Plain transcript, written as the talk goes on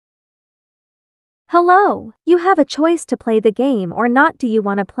Hello, you have a choice to play the game or not. Do you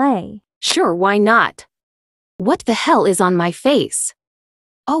want to play? Sure, why not? What the hell is on my face?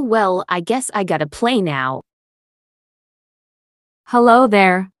 Oh well, I guess I gotta play now. Hello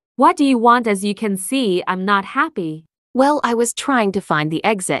there. What do you want? As you can see, I'm not happy. Well, I was trying to find the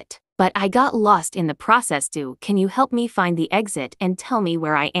exit, but I got lost in the process. Can you help me find the exit and tell me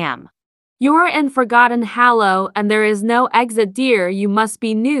where I am? You're in Forgotten Hollow and there is no exit, dear. You must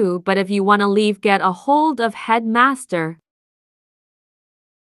be new, but if you want to leave, get a hold of Headmaster.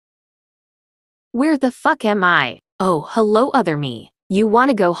 Where the fuck am I? Oh, hello other me. You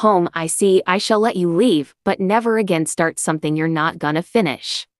wanna go home, I see. I shall let you leave, but never again start something you're not gonna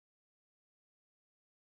finish.